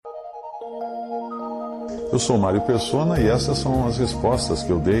Eu sou Mário Persona e essas são as respostas que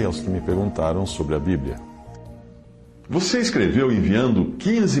eu dei aos que me perguntaram sobre a Bíblia. Você escreveu enviando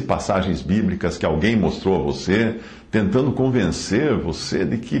 15 passagens bíblicas que alguém mostrou a você, tentando convencer você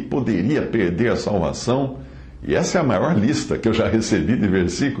de que poderia perder a salvação. E essa é a maior lista que eu já recebi de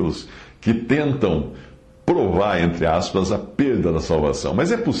versículos que tentam provar, entre aspas, a perda da salvação.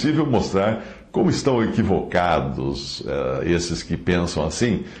 Mas é possível mostrar como estão equivocados esses que pensam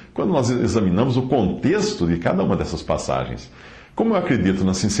assim, quando nós examinamos o contexto de cada uma dessas passagens. Como eu acredito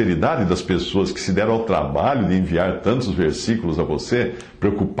na sinceridade das pessoas que se deram ao trabalho de enviar tantos versículos a você,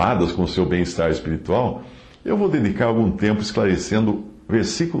 preocupadas com o seu bem-estar espiritual, eu vou dedicar algum tempo esclarecendo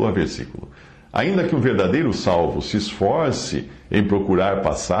versículo a versículo. Ainda que um verdadeiro salvo se esforce em procurar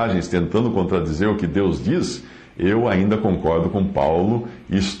passagens tentando contradizer o que Deus diz, eu ainda concordo com Paulo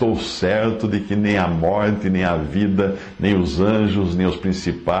e estou certo de que nem a morte, nem a vida, nem os anjos, nem os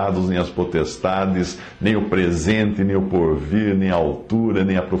principados, nem as potestades, nem o presente, nem o porvir, nem a altura,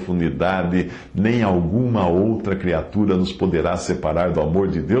 nem a profundidade, nem alguma outra criatura nos poderá separar do amor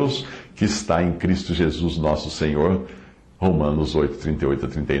de Deus que está em Cristo Jesus nosso Senhor. Romanos 8, 38 a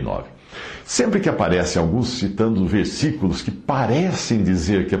 39. Sempre que aparecem alguns citando versículos que parecem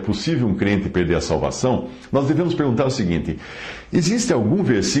dizer que é possível um crente perder a salvação, nós devemos perguntar o seguinte: existe algum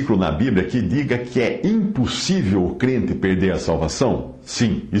versículo na Bíblia que diga que é impossível o crente perder a salvação?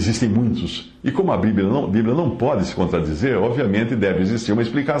 Sim, existem muitos. E como a Bíblia não pode se contradizer, obviamente deve existir uma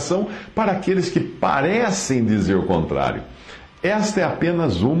explicação para aqueles que parecem dizer o contrário. Esta é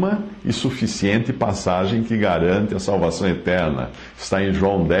apenas uma e suficiente passagem que garante a salvação eterna. Está em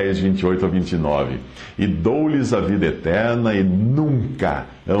João 10, 28 a 29. E dou-lhes a vida eterna e nunca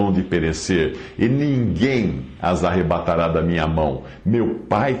hão de perecer, e ninguém as arrebatará da minha mão. Meu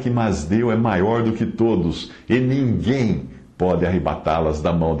Pai que mas deu é maior do que todos, e ninguém pode arrebatá-las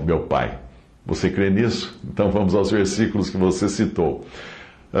da mão de meu Pai. Você crê nisso? Então vamos aos versículos que você citou.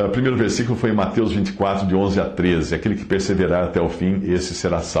 O primeiro versículo foi em Mateus 24, de 11 a 13. Aquele que perseverar até o fim, esse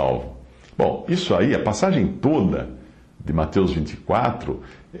será salvo. Bom, isso aí, a passagem toda de Mateus 24,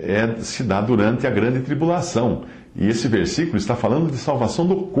 se dá durante a grande tribulação. E esse versículo está falando de salvação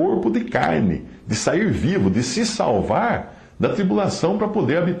do corpo de carne, de sair vivo, de se salvar da tribulação para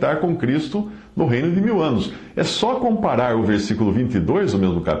poder habitar com Cristo no reino de 1000 anos. É só comparar o versículo 22 do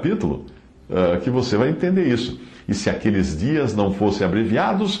mesmo capítulo que você vai entender isso. E se aqueles dias não fossem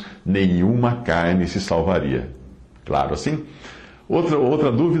abreviados, nenhuma carne se salvaria. Claro assim?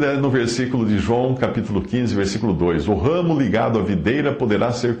 Outra dúvida é no versículo de João, capítulo 15, versículo 2. O ramo ligado à videira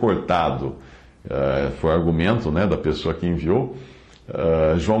poderá ser cortado. Foi o argumento, da pessoa que enviou.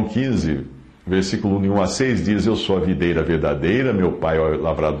 João 15, versículo 1 a 6 diz: Eu sou a videira verdadeira, meu pai é o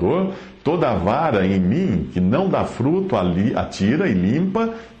lavrador. Toda vara em mim que não dá fruto, atira e limpa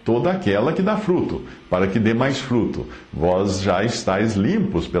toda aquela que dá fruto, para que dê mais fruto. Vós já estáis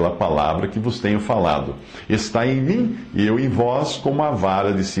limpos pela palavra que vos tenho falado. Está em mim e eu em vós, como a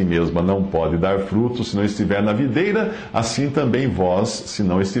vara de si mesma não pode dar fruto se não estiver na videira, assim também vós, se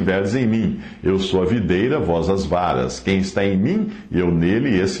não estiverdes em mim. Eu sou a videira, vós as varas. Quem está em mim e eu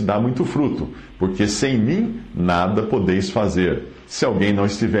nele, esse dá muito fruto, porque sem mim nada podeis fazer. Se alguém não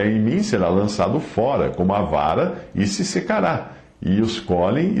estiver em mim, será lançado fora, como a vara, e se secará. E os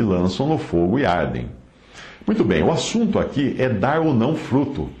colhem e lançam no fogo e ardem. Muito bem, o assunto aqui é dar ou não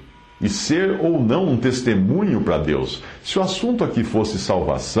fruto, e ser ou não um testemunho para Deus. Se o assunto aqui fosse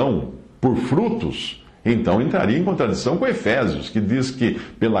salvação por frutos, então entraria em contradição com Efésios, que diz que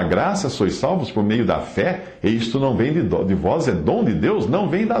pela graça sois salvos por meio da fé, e isto não vem de vós, é dom de Deus, não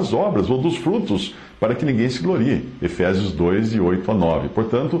vem das obras ou dos frutos, para que ninguém se glorie. Efésios 2, de 8 a 9.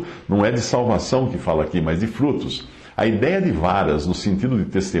 Portanto, não é de salvação que fala aqui, mas de frutos. A ideia de varas, no sentido de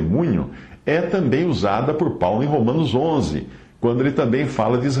testemunho, é também usada por Paulo em Romanos 11, quando ele também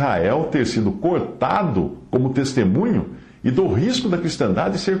fala de Israel ter sido cortado como testemunho e do risco da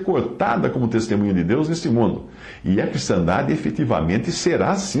cristandade ser cortada como testemunho de Deus neste mundo. E a cristandade efetivamente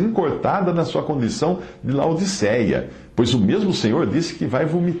será sim cortada na sua condição de Laodiceia, pois o mesmo Senhor disse que vai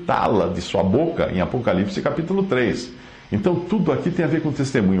vomitá-la de sua boca em Apocalipse capítulo 3. Então, tudo aqui tem a ver com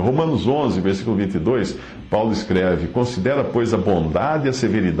testemunho. Romanos 11, versículo 22, Paulo escreve: Considera, pois, a bondade e a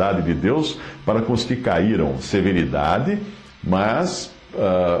severidade de Deus para com os que caíram. Severidade, mas...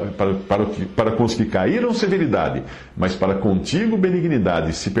 para com os que caíram, severidade, mas para contigo,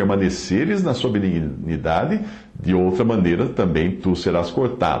 benignidade. Se permaneceres na sua benignidade, de outra maneira também tu serás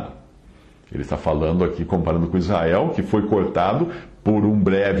cortado. Ele está falando aqui, comparando com Israel, que foi cortado por um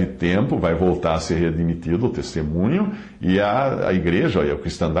breve tempo vai voltar a ser readmitido o testemunho, e a igreja, e a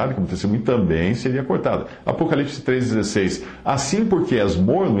cristandade como testemunho também seria cortada. Apocalipse 3,16: assim porque és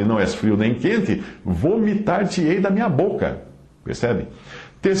morno e não és frio nem quente, vomitar-te-ei da minha boca. Percebe?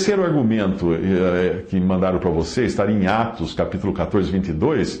 Terceiro argumento que mandaram para você está em Atos, capítulo 14,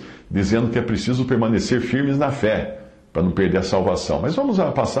 22, dizendo que é preciso permanecer firmes na fé, para não perder a salvação. Mas vamos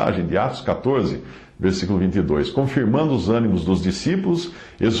à passagem de Atos 14, versículo 22. Confirmando os ânimos dos discípulos,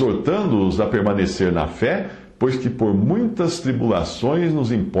 exortando-os a permanecer na fé, pois que por muitas tribulações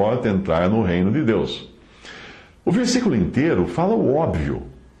nos importa entrar no reino de Deus. O versículo inteiro fala o óbvio,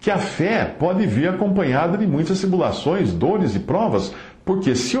 que a fé pode vir acompanhada de muitas tribulações, dores e provas,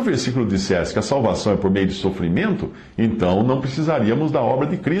 porque se o versículo dissesse que a salvação é por meio de sofrimento, então não precisaríamos da obra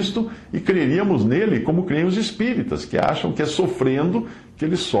de Cristo e creríamos nele como creem os espíritas, que acham que é sofrendo que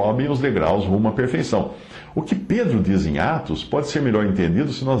eles sobem os degraus rumo à perfeição. O que Pedro diz em Atos pode ser melhor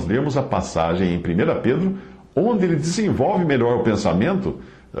entendido se nós lermos a passagem em 1 Pedro, onde ele desenvolve melhor o pensamento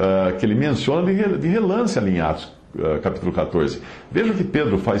que ele menciona de relance ali em Atos, capítulo 14. Veja o que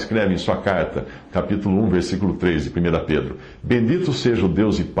Pedro escreve em sua carta, capítulo 1, versículo 3 de 1 Pedro. Bendito seja o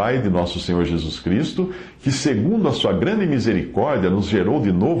Deus e Pai de nosso Senhor Jesus Cristo, que segundo a sua grande misericórdia nos gerou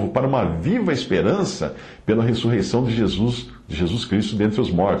de novo para uma viva esperança pela ressurreição de Jesus Cristo dentre os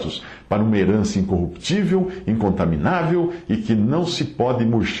mortos, para uma herança incorruptível, incontaminável e que não se pode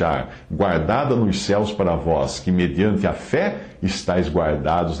murchar, guardada nos céus para vós, que mediante a fé estáis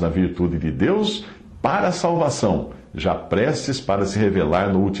guardados na virtude de Deus, para a salvação, já prestes para se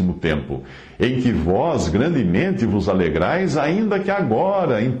revelar no último tempo, em que vós grandemente vos alegrais, ainda que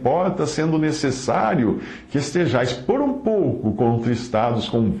agora importa, sendo necessário, que estejais por um pouco contristados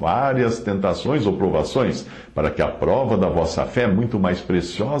com várias tentações ou provações, para que a prova da vossa fé, muito mais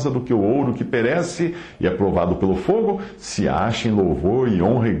preciosa do que o ouro que perece e é provado pelo fogo, se ache em louvor e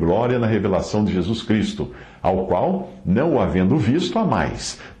honra e glória na revelação de Jesus Cristo, ao qual, não o havendo visto,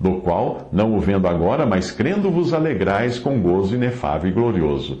 amais, do qual, não o vendo agora, mas crendo vos alegrais com gozo inefável e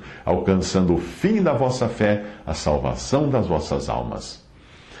glorioso, alcançando o fim da vossa fé, a salvação das vossas almas.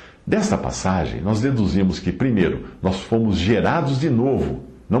 Desta passagem, nós deduzimos que, primeiro, nós fomos gerados de novo,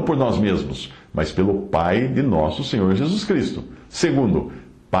 não por nós mesmos, mas pelo Pai de nosso Senhor Jesus Cristo. Segundo,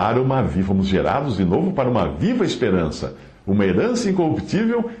 fomos gerados de novo para uma viva esperança, uma herança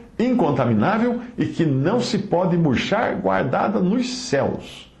incorruptível, incontaminável e que não se pode murchar, guardada nos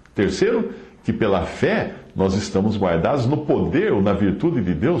céus. Terceiro, que pela fé nós estamos guardados no poder ou na virtude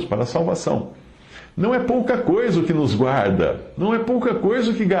de Deus para a salvação. Não é pouca coisa o que nos guarda, não é pouca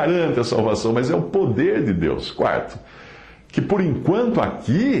coisa o que garante a salvação, mas é o poder de Deus. Quarto, que por enquanto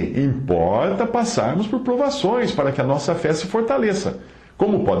aqui importa passarmos por provações para que a nossa fé se fortaleça.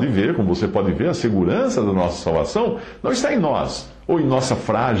 Como você pode ver, a segurança da nossa salvação não está em nós, ou em nossa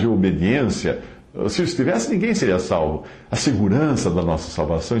frágil obediência. Se estivesse, ninguém seria salvo. A segurança da nossa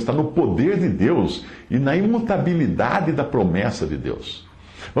salvação está no poder de Deus e na imutabilidade da promessa de Deus.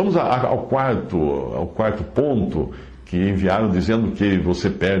 Vamos ao quarto ponto que enviaram dizendo que você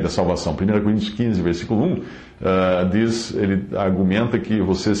perde a salvação. 1 Coríntios 15, versículo 1, ele argumenta que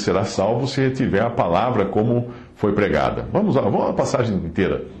você será salvo se retiver a palavra como foi pregada. Vamos à passagem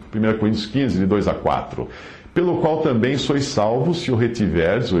inteira. 1 Coríntios 15, de 2 a 4. Pelo qual também sois salvos se o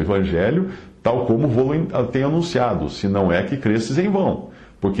retiverdes, o Evangelho, tal como vou tenho anunciado, se não é que cresces em vão.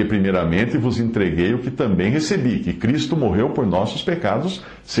 Porque primeiramente vos entreguei o que também recebi, que Cristo morreu por nossos pecados,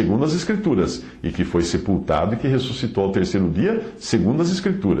 segundo as Escrituras, e que foi sepultado e que ressuscitou ao terceiro dia, segundo as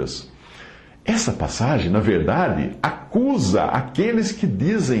Escrituras. Essa passagem, na verdade, acusa aqueles que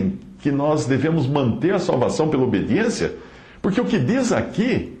dizem que nós devemos manter a salvação pela obediência, porque o que diz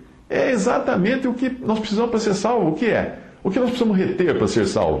aqui é exatamente o que nós precisamos para ser salvo. O que é? O que nós precisamos reter para ser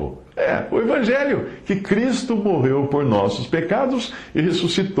salvo? É o Evangelho, que Cristo morreu por nossos pecados e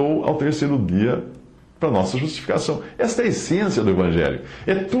ressuscitou ao terceiro dia para nossa justificação. Esta é a essência do Evangelho.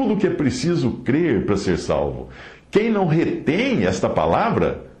 É tudo o que é preciso crer para ser salvo. Quem não retém esta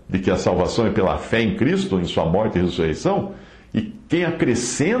palavra, de que a salvação é pela fé em Cristo, em sua morte e ressurreição, e quem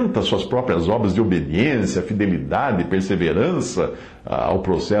acrescenta suas próprias obras de obediência, fidelidade, perseverança ao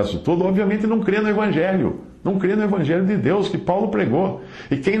processo todo, obviamente não crê no Evangelho. Não crê no Evangelho de Deus que Paulo pregou.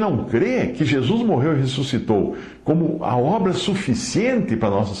 E quem não crê que Jesus morreu e ressuscitou como a obra suficiente para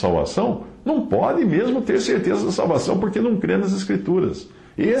a nossa salvação, não pode mesmo ter certeza da salvação, porque não crê nas Escrituras.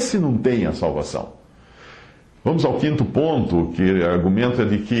 Esse não tem a salvação. Vamos ao quinto ponto, que o argumento é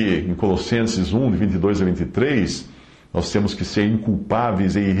de que em Colossenses 1, de 22 a 23, nós temos que ser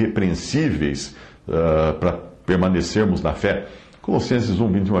inculpáveis e irrepreensíveis para permanecermos na fé. Colossenses 1,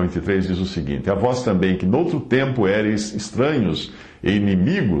 21 a 23 diz o seguinte: a vós também, que noutro tempo éreis estranhos e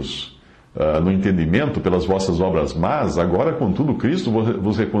inimigos no entendimento pelas vossas obras más, agora, contudo, Cristo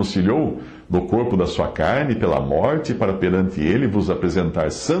vos reconciliou do corpo da sua carne pela morte, para perante ele vos apresentar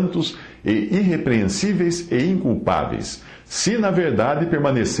santos e irrepreensíveis e inculpáveis, se na verdade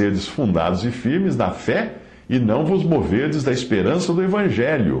permanecerdes fundados e firmes na fé, e não vos moverdes da esperança do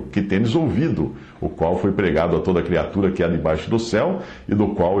Evangelho, que tendes ouvido, o qual foi pregado a toda criatura que há debaixo do céu, e do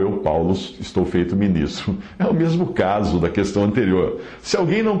qual eu, Paulo, estou feito ministro. É o mesmo caso da questão anterior. Se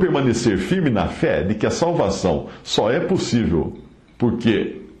alguém não permanecer firme na fé de que a salvação só é possível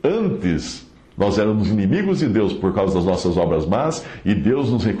porque antes nós éramos inimigos de Deus por causa das nossas obras más, e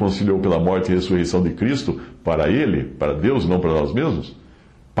Deus nos reconciliou pela morte e ressurreição de Cristo para Ele, para Deus, não para nós mesmos,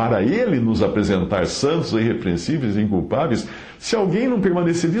 para Ele nos apresentar santos, irrepreensíveis e inculpáveis, se alguém não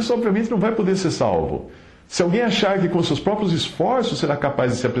permanecer nisso, obviamente não vai poder ser salvo. Se alguém achar que com seus próprios esforços será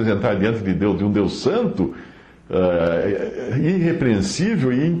capaz de se apresentar diante de Deus, de um Deus santo,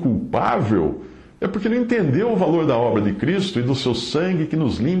 irrepreensível e inculpável, é porque não entendeu o valor da obra de Cristo e do seu sangue que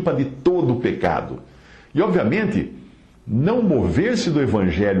nos limpa de todo o pecado. E, obviamente, não mover-se do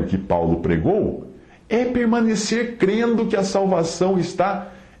evangelho que Paulo pregou é permanecer crendo que a salvação está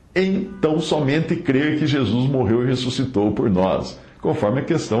em tão somente crer que Jesus morreu e ressuscitou por nós, conforme a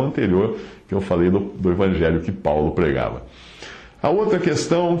questão anterior que eu falei do evangelho que Paulo pregava. A outra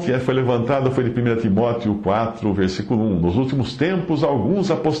questão que foi levantada foi de 1 Timóteo 4, versículo 1. Nos últimos tempos, alguns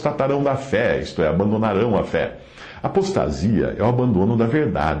apostatarão da fé, isto é, abandonarão a fé. Apostasia é o abandono da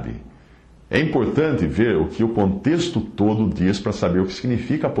verdade. É importante ver o que o contexto todo diz para saber o que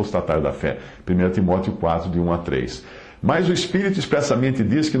significa apostatar da fé. 1 Timóteo 4, de 1 a 3. Mas o Espírito expressamente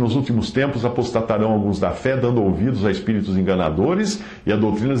diz que nos últimos tempos apostatarão alguns da fé, dando ouvidos a espíritos enganadores e a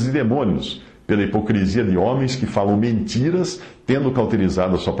doutrinas de demônios, pela hipocrisia de homens que falam mentiras, tendo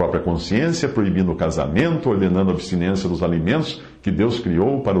cauterizado a sua própria consciência, proibindo o casamento, ordenando a abstinência dos alimentos que Deus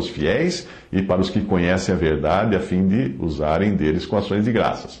criou para os fiéis e para os que conhecem a verdade, a fim de usarem deles com ações de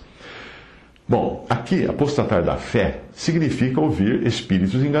graças. Bom, aqui, apostatar da fé significa ouvir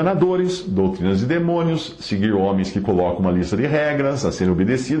espíritos enganadores, doutrinas de demônios, seguir homens que colocam uma lista de regras a serem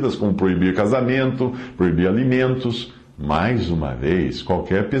obedecidas, como proibir casamento, proibir alimentos. Mais uma vez,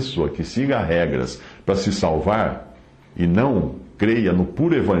 qualquer pessoa que siga regras para se salvar e não creia no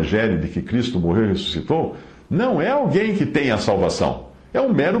puro evangelho de que Cristo morreu e ressuscitou, não é alguém que tem a salvação. É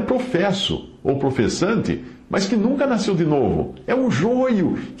um mero professo ou professante, mas que nunca nasceu de novo. É um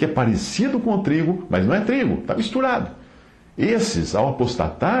joio que é parecido com o trigo, mas não é trigo, está misturado. Esses, ao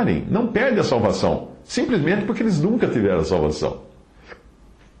apostatarem, não perdem a salvação, simplesmente porque eles nunca tiveram a salvação.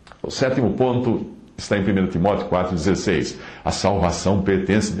 O sétimo ponto está em 1 Timóteo 4,16. A salvação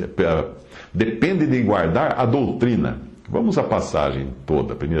depende de guardar a doutrina. Vamos à passagem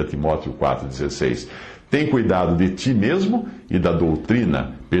toda, 1 Timóteo 4,16. Tem cuidado de ti mesmo e da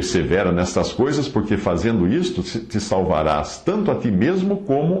doutrina. Persevera nestas coisas, porque fazendo isto te salvarás tanto a ti mesmo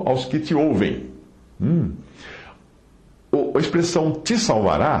como aos que te ouvem. A expressão te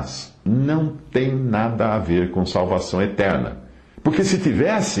salvarás não tem nada a ver com salvação eterna. Porque se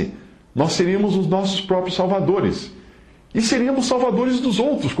tivesse, nós seríamos os nossos próprios salvadores. E seríamos salvadores dos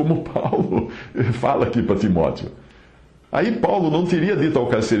outros, como Paulo fala aqui para Timóteo. Aí Paulo não teria dito ao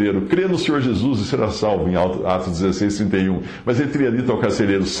carcereiro, crê no Senhor Jesus e será salvo, em Atos 16, 31. Mas ele teria dito ao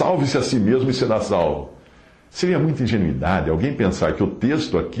carcereiro, salve-se a si mesmo e será salvo. Seria muita ingenuidade alguém pensar que o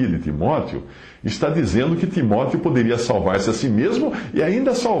texto aqui de Timóteo está dizendo que Timóteo poderia salvar-se a si mesmo e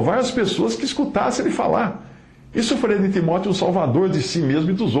ainda salvar as pessoas que escutassem ele falar. Isso faria de Timóteo um salvador de si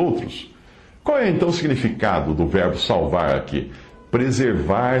mesmo e dos outros. Qual é então o significado do verbo salvar aqui?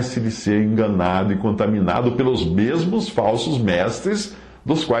 Preservar-se de ser enganado e contaminado pelos mesmos falsos mestres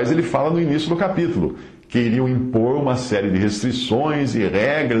dos quais ele fala no início do capítulo, que iriam impor uma série de restrições e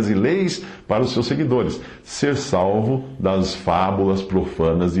regras e leis para os seus seguidores. Ser salvo das fábulas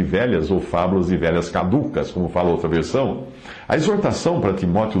profanas e velhas, ou fábulas de velhas caducas, como fala outra versão. A exortação para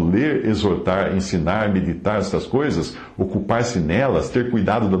Timóteo ler, exortar, ensinar, meditar essas coisas, ocupar-se nelas, ter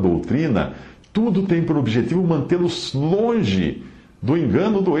cuidado da doutrina, tudo tem por objetivo mantê-los longe do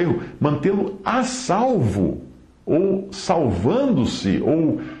engano, do erro, mantê-lo a salvo, ou salvando-se,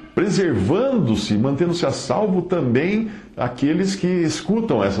 ou preservando-se, mantendo-se a salvo também aqueles que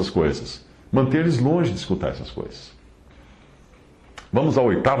escutam essas coisas. Manter-eles longe de escutar essas coisas. Vamos ao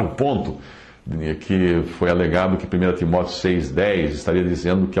oitavo ponto, que foi alegado que 1 Timóteo 6,10 estaria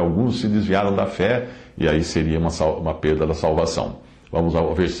dizendo que alguns se desviaram da fé, e aí seria uma perda da salvação. Vamos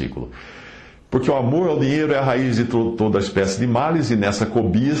ao versículo. Porque o amor ao dinheiro é a raiz de toda espécie de males, e nessa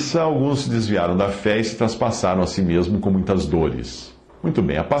cobiça alguns se desviaram da fé e se traspassaram a si mesmo com muitas dores. Muito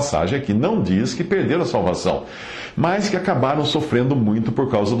bem, a passagem aqui não diz que perderam a salvação, mas que acabaram sofrendo muito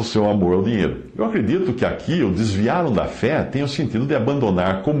por causa do seu amor ao dinheiro. Eu acredito que aqui o desviaram da fé tem o sentido de abandonar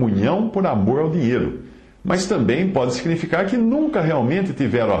a comunhão por amor ao dinheiro. Mas também pode significar que nunca realmente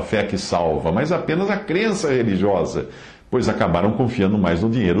tiveram a fé que salva, mas apenas a crença religiosa, pois acabaram confiando mais no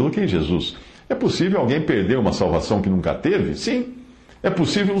dinheiro do que em Jesus. É possível alguém perder uma salvação que nunca teve? Sim. É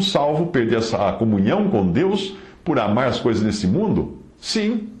possível um salvo perder a comunhão com Deus por amar as coisas desse mundo?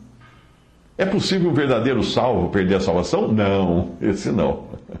 Sim. É possível um verdadeiro salvo perder a salvação? Não, esse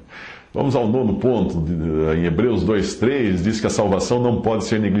não. Vamos ao 9º ponto, em Hebreus 2,3, diz que a salvação não pode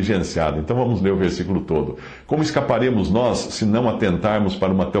ser negligenciada. Então vamos ler o versículo todo. Como escaparemos nós se não atentarmos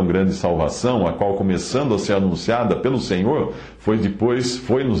para uma tão grande salvação, a qual, começando a ser anunciada pelo Senhor,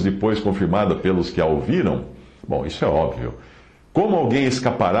 foi-nos depois confirmada pelos que a ouviram? Bom, isso é óbvio. Como alguém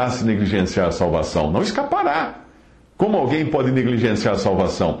escapará se negligenciar a salvação? Não escapará. Como alguém pode negligenciar a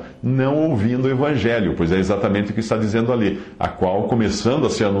salvação? Não ouvindo o Evangelho, pois é exatamente o que está dizendo ali, a qual, começando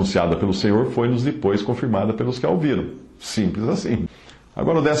a ser anunciada pelo Senhor, foi-nos depois confirmada pelos que a ouviram. Simples assim.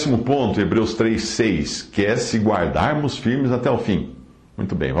 Agora o 10º ponto, Hebreus 3,6, que é se guardarmos firmes até o fim.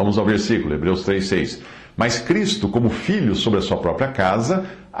 Muito bem, vamos ao versículo, Hebreus 3,6. Mas Cristo, como filho sobre a sua própria casa,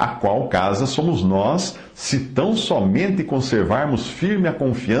 a qual casa somos nós, se tão somente conservarmos firme a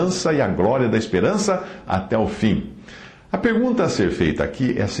confiança e a glória da esperança até o fim. A pergunta a ser feita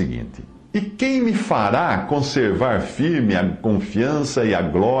aqui é a seguinte: e quem me fará conservar firme a confiança e a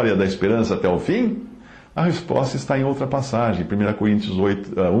glória da esperança até o fim? A resposta está em outra passagem, 1 Coríntios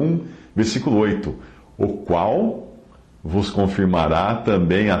 1, versículo 8. O qual vos confirmará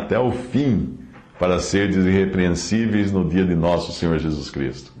também até o fim, para serdes irrepreensíveis no dia de nosso Senhor Jesus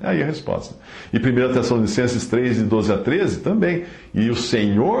Cristo. É aí a resposta. E 1 Tessalonicenses 3, de 12 a 13, também. E o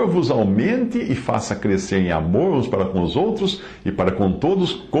Senhor vos aumente e faça crescer em amor uns para com os outros e para com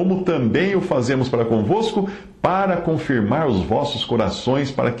todos, como também o fazemos para convosco, para confirmar os vossos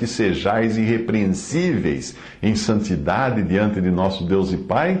corações, para que sejais irrepreensíveis em santidade diante de nosso Deus e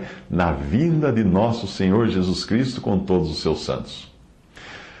Pai, na vinda de nosso Senhor Jesus Cristo com todos os seus santos.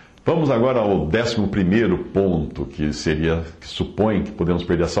 Vamos agora ao 11º ponto, que supõe que podemos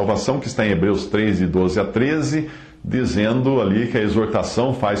perder a salvação, que está em Hebreus 3, de 12 a 13, dizendo ali que a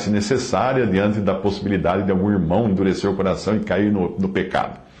exortação faz-se necessária diante da possibilidade de algum irmão endurecer o coração e cair no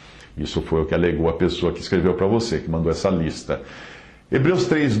pecado. Isso foi o que alegou a pessoa que escreveu para você, que mandou essa lista. Hebreus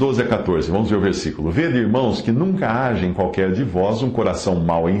 3, 12 a 14, vamos ver o versículo. Vede, irmãos, que nunca haja em qualquer de vós um coração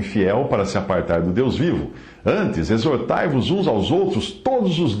mau e infiel para se apartar do Deus vivo. Antes, exortai-vos uns aos outros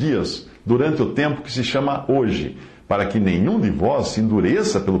todos os dias, durante o tempo que se chama hoje, para que nenhum de vós se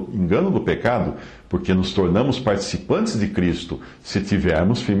endureça pelo engano do pecado, porque nos tornamos participantes de Cristo, se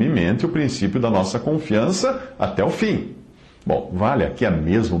tivermos firmemente o princípio da nossa confiança até o fim. Bom, vale aqui a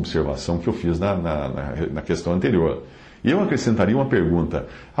mesma observação que eu fiz na questão anterior. E eu acrescentaria uma pergunta: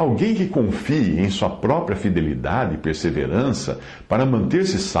 alguém que confie em sua própria fidelidade e perseverança para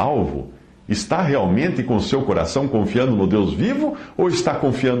manter-se salvo, está realmente com seu coração confiando no Deus vivo, ou está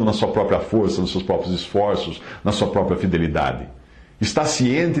confiando na sua própria força, nos seus próprios esforços, na sua própria fidelidade? Está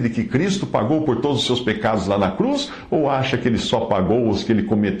ciente de que Cristo pagou por todos os seus pecados lá na cruz, ou acha que ele só pagou os que ele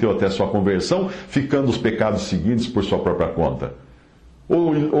cometeu até sua conversão, ficando os pecados seguintes por sua própria conta?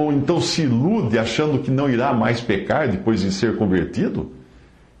 Ou então se ilude achando que não irá mais pecar depois de ser convertido?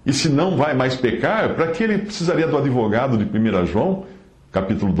 E se não vai mais pecar, para que ele precisaria do advogado de 1 João,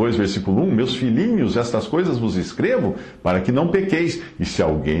 capítulo 2, versículo 1? Meus filhinhos, estas coisas vos escrevo para que não pequeis. E se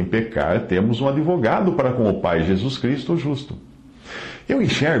alguém pecar, temos um advogado para com o Pai, Jesus Cristo, o justo. Eu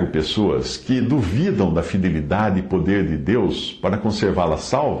enxergo pessoas que duvidam da fidelidade e poder de Deus para conservá-las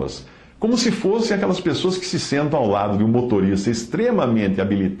salvas, como se fossem aquelas pessoas que se sentam ao lado de um motorista extremamente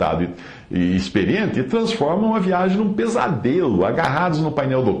habilitado e experiente e transformam a viagem num pesadelo, agarrados no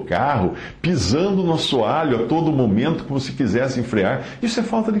painel do carro, pisando no assoalho a todo momento como se quisessem frear. Isso é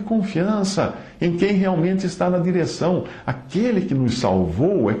falta de confiança em quem realmente está na direção. Aquele que nos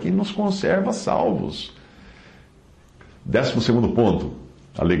salvou é quem nos conserva salvos. 12º ponto,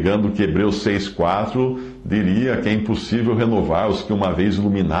 alegando que Hebreus 6,4 diria que é impossível renovar os que, uma vez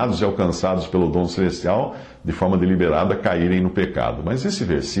iluminados e alcançados pelo dom celestial, de forma deliberada caírem no pecado. Mas esse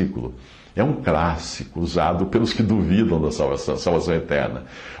versículo é um clássico usado pelos que duvidam da salvação eterna.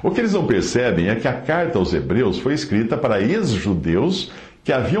 O que eles não percebem é que a carta aos Hebreus foi escrita para ex-judeus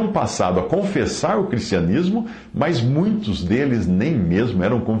que haviam passado a confessar o cristianismo, mas muitos deles nem mesmo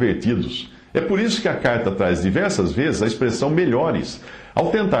eram convertidos. É por isso que a carta traz diversas vezes a expressão melhores,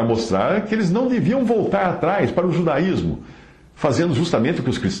 ao tentar mostrar que eles não deviam voltar atrás para o judaísmo, fazendo justamente o que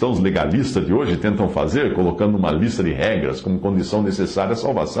os cristãos legalistas de hoje tentam fazer, colocando uma lista de regras como condição necessária à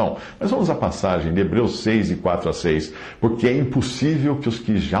salvação. Mas vamos à passagem de Hebreus 6, de 4 a 6. Porque é impossível que os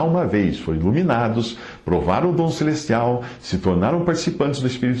que já uma vez foram iluminados, provaram o dom celestial, se tornaram participantes do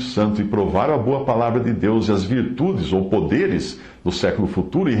Espírito Santo e provaram a boa palavra de Deus e as virtudes ou poderes do século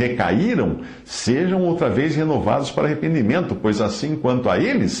futuro e recaíram, sejam outra vez renovados para arrependimento, pois assim quanto a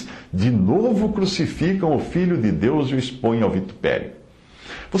eles, de novo crucificam o Filho de Deus e o expõem ao vitupério.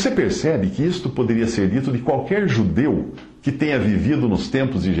 Você percebe que isto poderia ser dito de qualquer judeu que tenha vivido nos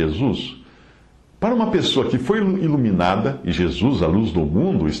tempos de Jesus? Para uma pessoa que foi iluminada, e Jesus, a luz do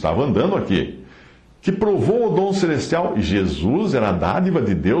mundo, estava andando aqui, que provou o dom celestial, e Jesus era a dádiva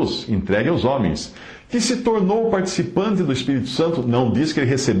de Deus entregue aos homens, que se tornou participante do Espírito Santo, não diz que ele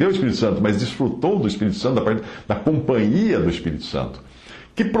recebeu o Espírito Santo, mas desfrutou do Espírito Santo, da companhia do Espírito Santo,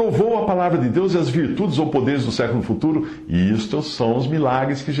 que provou a palavra de Deus e as virtudes ou poderes do século futuro, e isto são os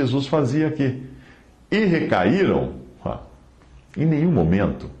milagres que Jesus fazia aqui. E recaíram, em nenhum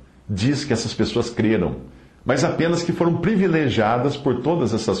momento diz que essas pessoas creram, mas apenas que foram privilegiadas por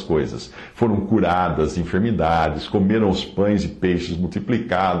todas essas coisas. Foram curadas de enfermidades, comeram os pães e peixes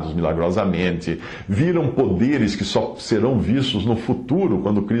multiplicados milagrosamente, viram poderes que só serão vistos no futuro,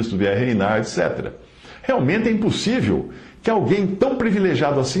 quando Cristo vier reinar, etc. Realmente é impossível que alguém tão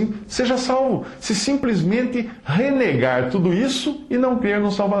privilegiado assim seja salvo, se simplesmente renegar tudo isso e não crer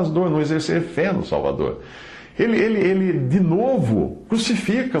no Salvador, não exercer fé no Salvador. Ele de novo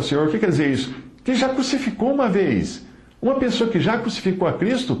crucifica o Senhor. O que quer dizer isso? Que já crucificou uma vez. Uma pessoa que já crucificou a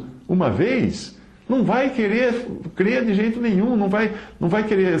Cristo uma vez, não vai querer crer de jeito nenhum, não vai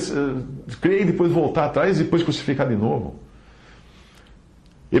querer crer e depois voltar atrás e depois crucificar de novo.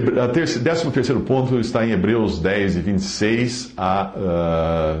 13º ponto está em Hebreus 10, de 26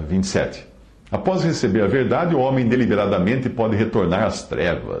 a 27. Após receber a verdade, o homem deliberadamente pode retornar às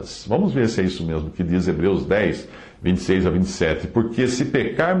trevas. Vamos ver se é isso mesmo que diz Hebreus 10, 26 a 27. Porque se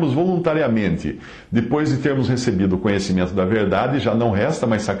pecarmos voluntariamente, depois de termos recebido o conhecimento da verdade, já não resta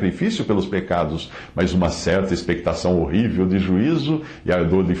mais sacrifício pelos pecados, mas uma certa expectação horrível de juízo e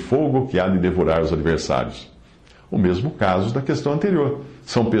ardor de fogo que há de devorar os adversários. O mesmo caso da questão anterior.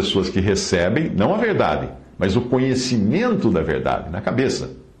 São pessoas que recebem, não a verdade, mas o conhecimento da verdade na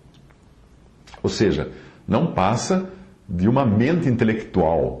cabeça. Ou seja, não passa de uma mente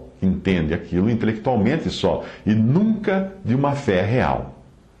intelectual, que entende aquilo intelectualmente só, e nunca de uma fé real.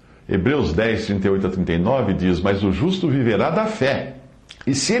 Hebreus 10, 38 a 39 diz: Mas o justo viverá da fé,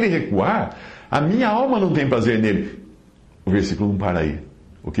 e se ele recuar, a minha alma não tem prazer nele. O versículo não para aí.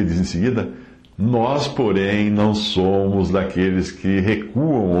 O que diz em seguida? Nós, porém, não somos daqueles que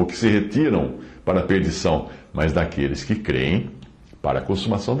recuam ou que se retiram para a perdição, mas daqueles que creem para a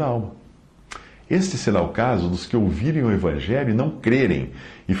consumação da alma. Este será o caso dos que ouvirem o Evangelho e não crerem,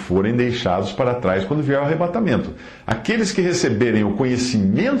 e forem deixados para trás quando vier o arrebatamento. Aqueles que receberem o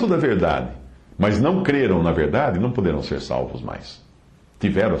conhecimento da verdade, mas não creram na verdade, não poderão ser salvos mais.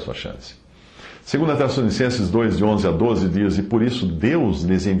 Tiveram a sua chance. 2 Tessalonicenses 2, de 11 a 12 diz: E por isso Deus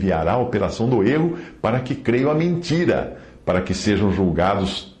lhes enviará a operação do erro, para que creiam a mentira, para que sejam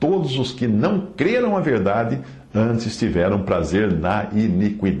julgados todos os que não creram a verdade, antes tiveram prazer na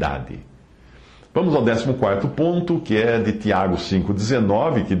iniquidade. Vamos ao 14º ponto, que é de Tiago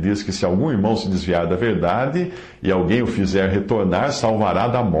 5,19, que diz que se algum irmão se desviar da verdade e alguém o fizer retornar, salvará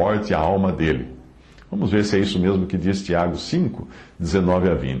da morte a alma dele. Vamos ver se é isso mesmo que diz Tiago 5, 19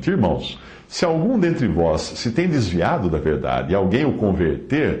 a 20. Irmãos, se algum dentre vós se tem desviado da verdade e alguém o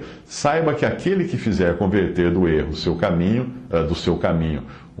converter, saiba que aquele que fizer converter do erro do seu caminho,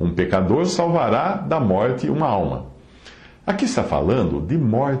 um pecador salvará da morte uma alma. Aqui está falando de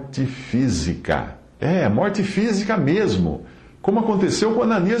morte física. Morte física mesmo. Como aconteceu com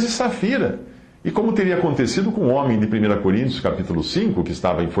Ananias e Safira. E como teria acontecido com o homem de 1 Coríntios, capítulo 5, que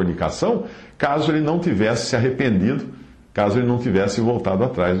estava em fornicação, caso ele não tivesse se arrependido, caso ele não tivesse voltado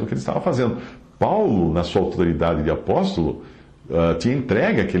atrás do que ele estava fazendo. Paulo, na sua autoridade de apóstolo, tinha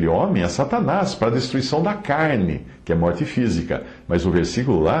entregue aquele homem a Satanás para a destruição da carne, que é morte física. Mas o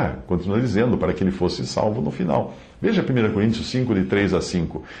versículo lá continua dizendo para que ele fosse salvo no final. Veja 1 Coríntios 5, de 3 a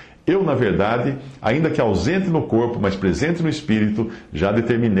 5. Eu, na verdade, ainda que ausente no corpo, mas presente no espírito, já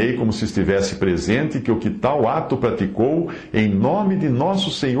determinei como se estivesse presente que o que tal ato praticou, em nome de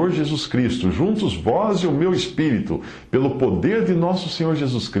nosso Senhor Jesus Cristo, juntos vós e o meu espírito, pelo poder de nosso Senhor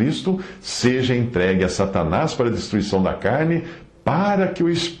Jesus Cristo, seja entregue a Satanás para a destruição da carne, para que o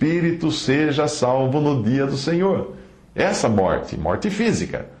espírito seja salvo no dia do Senhor. Essa morte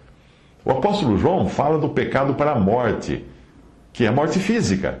física. O apóstolo João fala do pecado para a morte, que é a morte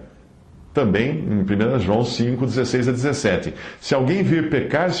física. Também em 1 João 5, 16 a 17. Se alguém vir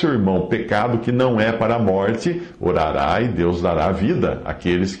pecar seu irmão, pecado que não é para a morte, orará e Deus dará vida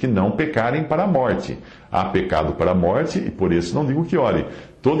àqueles que não pecarem para a morte. Há pecado para a morte, e por isso não digo que ore.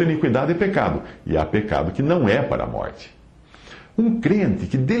 Toda iniquidade é pecado, e há pecado que não é para a morte. Um crente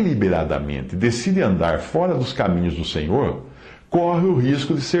que deliberadamente decide andar fora dos caminhos do Senhor, corre o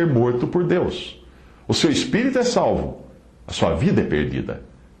risco de ser morto por Deus. O seu espírito é salvo, a sua vida é perdida.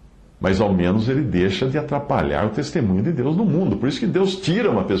 Mas ao menos ele deixa de atrapalhar o testemunho de Deus no mundo. Por isso que Deus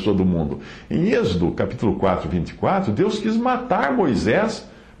tira uma pessoa do mundo. Em Êxodo, capítulo 4, 24, Deus quis matar Moisés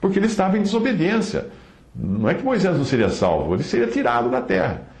porque ele estava em desobediência. Não é que Moisés não seria salvo, ele seria tirado da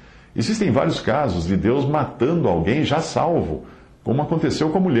terra. Existem vários casos de Deus matando alguém já salvo, como aconteceu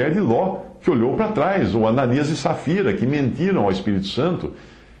com a mulher de Ló, que olhou para trás, ou Ananias e Safira, que mentiram ao Espírito Santo.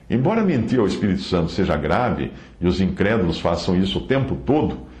 Embora mentir ao Espírito Santo seja grave, e os incrédulos façam isso o tempo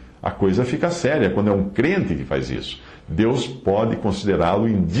todo, a coisa fica séria quando é um crente que faz isso. Deus pode considerá-lo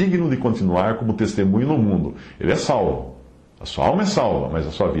indigno de continuar como testemunho no mundo. Ele é salvo. A sua alma é salva, mas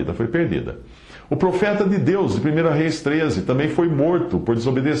a sua vida foi perdida. O profeta de Deus, de 1 Reis 13, também foi morto por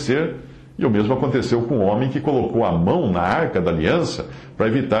desobedecer. E o mesmo aconteceu com o homem que colocou a mão na arca da aliança para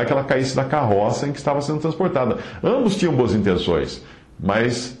evitar que ela caísse da carroça em que estava sendo transportada. Ambos tinham boas intenções,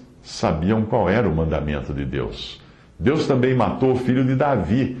 mas sabiam qual era o mandamento de Deus. Deus também matou o filho de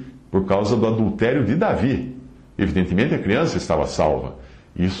Davi por causa do adultério de Davi. Evidentemente a criança estava salva.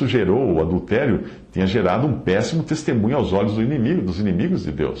 Isso gerou, o adultério tinha gerado um péssimo testemunho aos olhos dos inimigos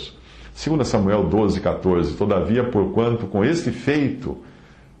de Deus. 2 Samuel 12, 14. Todavia, porquanto com este feito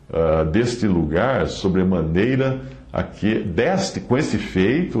deste lugar, sobremaneira, com este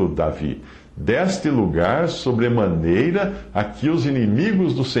feito, Davi, deste lugar, sobremaneira, aqui os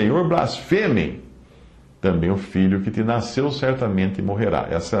inimigos do Senhor blasfemem. Também o filho que te nasceu certamente morrerá.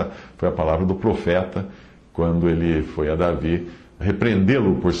 Essa foi a palavra do profeta quando ele foi a Davi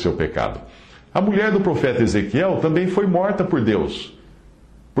repreendê-lo por seu pecado. A mulher do profeta Ezequiel também foi morta por Deus,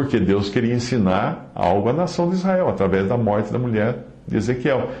 porque Deus queria ensinar algo à nação de Israel através da morte da mulher de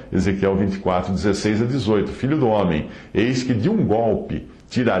Ezequiel. Ezequiel 24, 16 a 18. Filho do homem, eis que de um golpe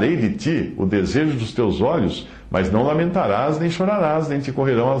tirarei de ti o desejo dos teus olhos, mas não lamentarás, nem chorarás, nem te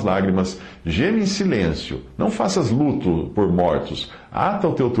correrão as lágrimas. Geme em silêncio, não faças luto por mortos. Ata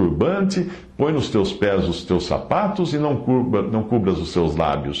o teu turbante, põe nos teus pés os teus sapatos, e não cubras os teus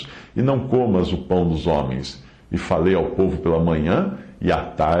lábios, e não comas o pão dos homens. E falei ao povo pela manhã, e à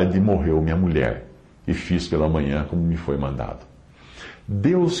tarde morreu minha mulher. E fiz pela manhã como me foi mandado.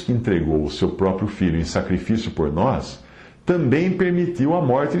 Deus, que entregou o seu próprio filho em sacrifício por nós, também permitiu a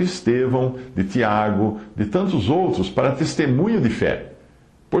morte de Estevão, de Tiago, de tantos outros, para testemunho de fé.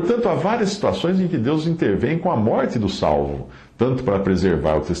 Portanto, há várias situações em que Deus intervém com a morte do salvo, tanto para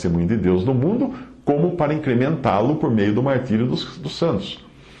preservar o testemunho de Deus no mundo, como para incrementá-lo por meio do martírio dos santos.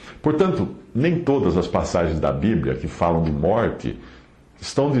 Portanto, nem todas as passagens da Bíblia que falam de morte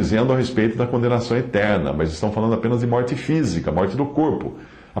estão dizendo a respeito da condenação eterna, mas estão falando apenas de morte física, morte do corpo.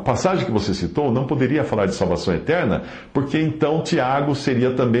 A passagem que você citou não poderia falar de salvação eterna, porque então Tiago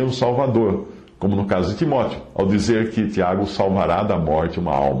seria também um salvador, como no caso de Timóteo, ao dizer que Tiago salvará da morte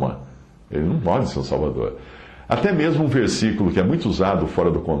uma alma. Ele não pode ser um salvador. Até mesmo um versículo que é muito usado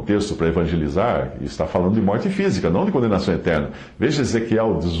fora do contexto para evangelizar, está falando de morte física, não de condenação eterna. Veja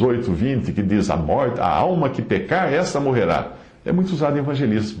Ezequiel 18, 20, que diz: a alma que pecar, essa morrerá. É muito usado em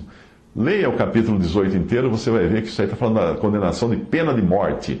evangelismo. Leia o capítulo 18 inteiro, você vai ver que isso aí está falando da condenação de pena de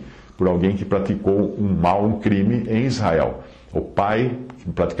morte por alguém que praticou um mal, um crime em Israel. O pai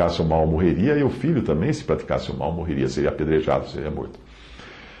que praticasse o mal morreria, e o filho também, se praticasse o mal, morreria, seria apedrejado, seria morto.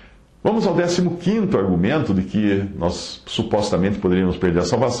 Vamos ao 15º argumento de que nós supostamente poderíamos perder a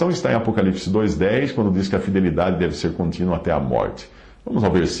salvação. Está em Apocalipse 2,10, quando diz que a fidelidade deve ser contínua até a morte. Vamos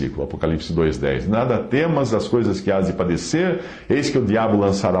ao versículo, Apocalipse 2,10. Nada temas das coisas que hás de padecer, eis que o diabo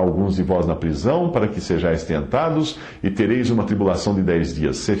lançará alguns de vós na prisão, para que sejais tentados, e tereis uma tribulação de 10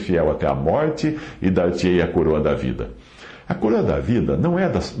 dias. Sê fiel até a morte, e dar-te-ei a coroa da vida. A coroa da vida não é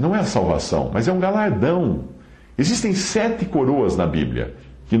a salvação, mas é um galardão. Existem 7 coroas na Bíblia,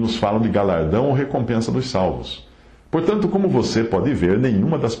 que nos falam de galardão ou recompensa dos salvos. Portanto, como você pode ver,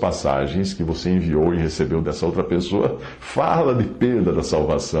 nenhuma das passagens que você enviou e recebeu dessa outra pessoa fala de perda da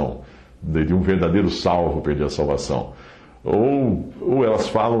salvação, de um verdadeiro salvo perder a salvação. Ou elas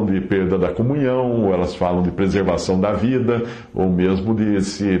falam de perda da comunhão, ou elas falam de preservação da vida, ou mesmo de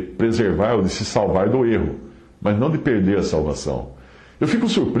se preservar ou de se salvar do erro, mas não de perder a salvação. Eu fico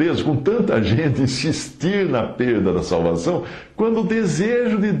surpreso com tanta gente insistir na perda da salvação, quando o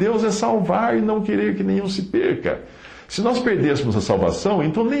desejo de Deus é salvar e não querer que nenhum se perca. Se nós perdêssemos a salvação,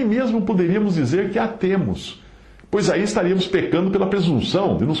 então nem mesmo poderíamos dizer que a temos, pois aí estaríamos pecando pela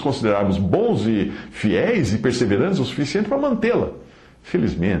presunção de nos considerarmos bons e fiéis e perseverantes o suficiente para mantê-la.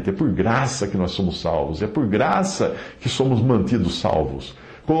 Felizmente, é por graça que nós somos salvos, é por graça que somos mantidos salvos.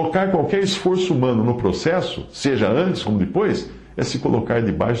 Colocar qualquer esforço humano no processo, seja antes como depois, é se colocar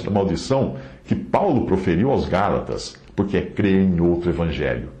debaixo da maldição que Paulo proferiu aos Gálatas, porque é crer em outro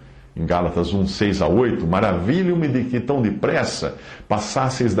evangelho. Em Gálatas 1, 6 a 8, maravilho-me de que tão depressa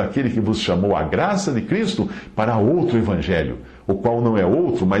passasseis daquele que vos chamou a graça de Cristo para outro evangelho, o qual não é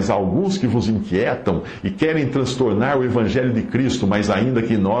outro, mas alguns que vos inquietam e querem transtornar o evangelho de Cristo, mas ainda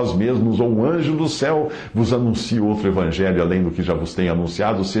que nós mesmos ou um anjo do céu vos anuncie outro evangelho, além do que já vos tenho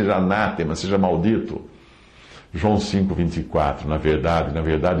anunciado, seja anátema, seja maldito. João 5, 24, na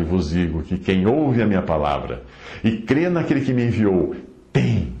verdade vos digo que quem ouve a minha palavra e crê naquele que me enviou,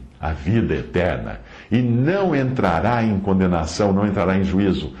 tem a vida eterna e não entrará em condenação, não entrará em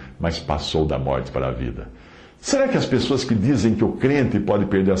juízo, mas passou da morte para a vida. Será que as pessoas que dizem que o crente pode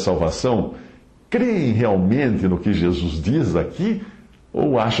perder a salvação, creem realmente no que Jesus diz aqui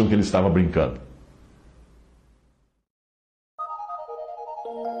ou acham que ele estava brincando?